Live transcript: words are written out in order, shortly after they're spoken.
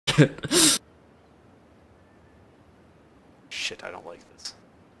Shit, I don't like this.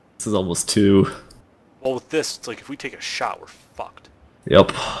 This is almost 2. Well, with this, it's like if we take a shot, we're fucked.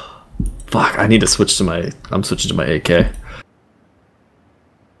 Yep. Fuck, I need to switch to my... I'm switching to my AK.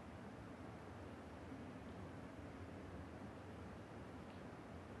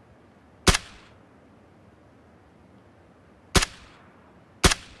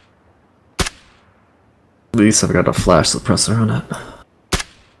 At least I've got a flash suppressor on it.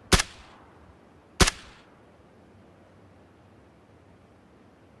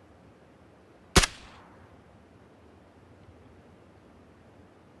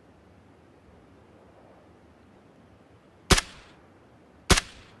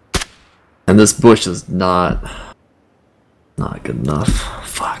 And this bush is not good enough.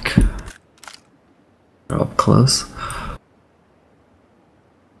 Fuck. They're up close.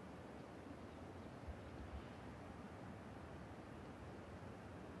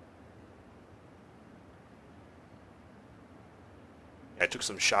 I took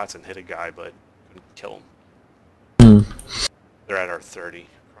some shots and hit a guy, but couldn't kill him. They're at our 30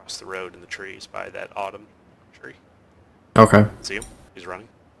 across the road in the trees by that autumn tree. Okay. See him? He's running.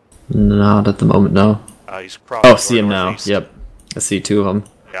 Not at the moment, no. He's crossing. Oh, see him now. Yep. I see 2 of them.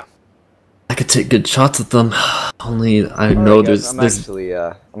 Yeah. I could take good shots at them. Only I know guys, there's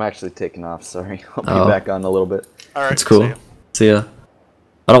I'm actually taking off, sorry. I'll be back on in a little bit. Alright, That's cool. See ya.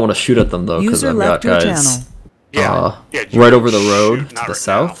 I don't want to shoot at them though, because I've got guys right over the road to the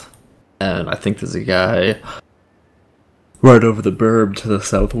south. And I think there's a guy right over the burb to the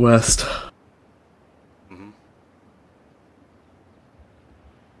southwest.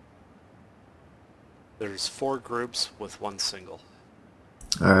 There's 4 groups with 1 single.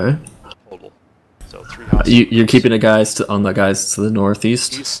 Alright. Total. So 3 houses. You're keeping the guys on the guys to the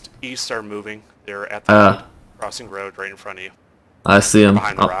northeast? East are moving. They're at the crossing road right in front of you. I see them.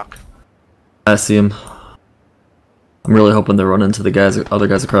 Behind the rock. I see them. I'm really hoping they run into the other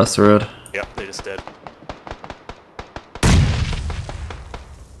guys across the road. Yep, they just did.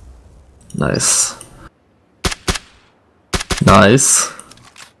 Nice. Nice.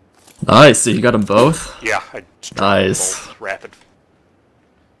 Nice, so you got them both? Yeah, I just nice. Both rapid.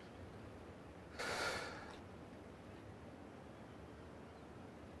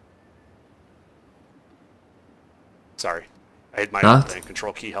 Sorry. I had my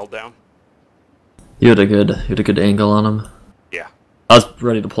control key held down. You had a good angle on him. Yeah. I was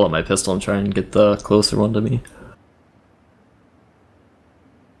ready to pull out my pistol and try and get the closer one to me.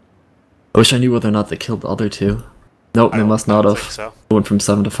 I wish I knew whether or not they killed the other 2. Nope, they must not have. So. Went from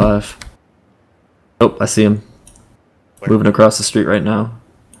 7 to 5. Oh, I see him. Where? Moving across the street right now.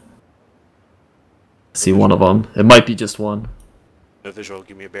 I see one of them. It might be just one. No visual,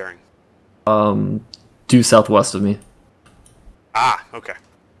 give me a bearing. Due southwest of me. Ah, okay.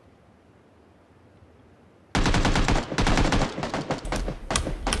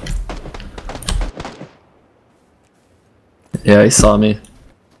 Yeah, he saw me.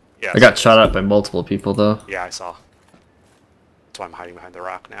 Yeah, I got shot at by multiple people though. Yeah, I saw. That's why I'm hiding behind the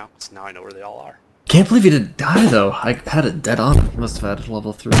rock now. So now I know where they all are. Can't believe he didn't die though. I had it dead on. He must have had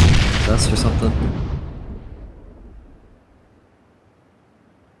level 3 vest or something.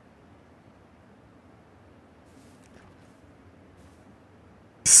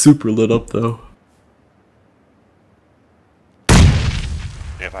 Super lit up though.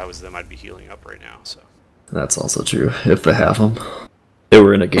 If I was them, I'd be healing up right now. So. That's also true. If they have them, they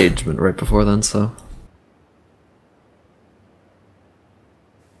were in engagement right before then, so.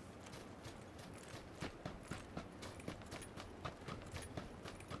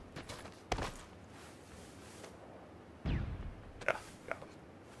 Yeah, got them.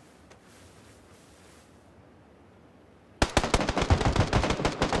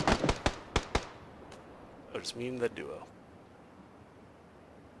 There's me and the duo.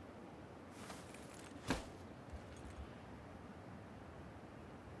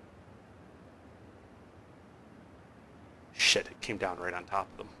 Shit, it came down right on top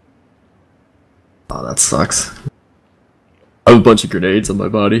of them. Oh, that sucks. I have a bunch of grenades on my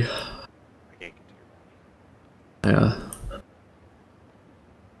body. I can't get to your body. Yeah.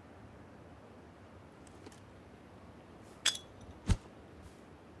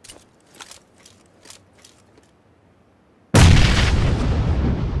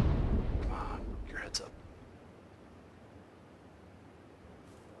 Come on, your head's up.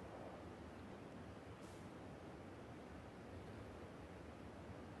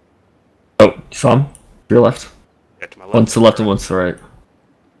 Oh, you saw him? To your left. Yeah, to my left. One to the left and one to the right.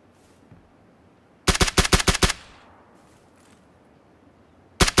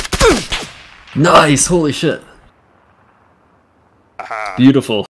 Nice! Holy shit. Aha. Beautiful.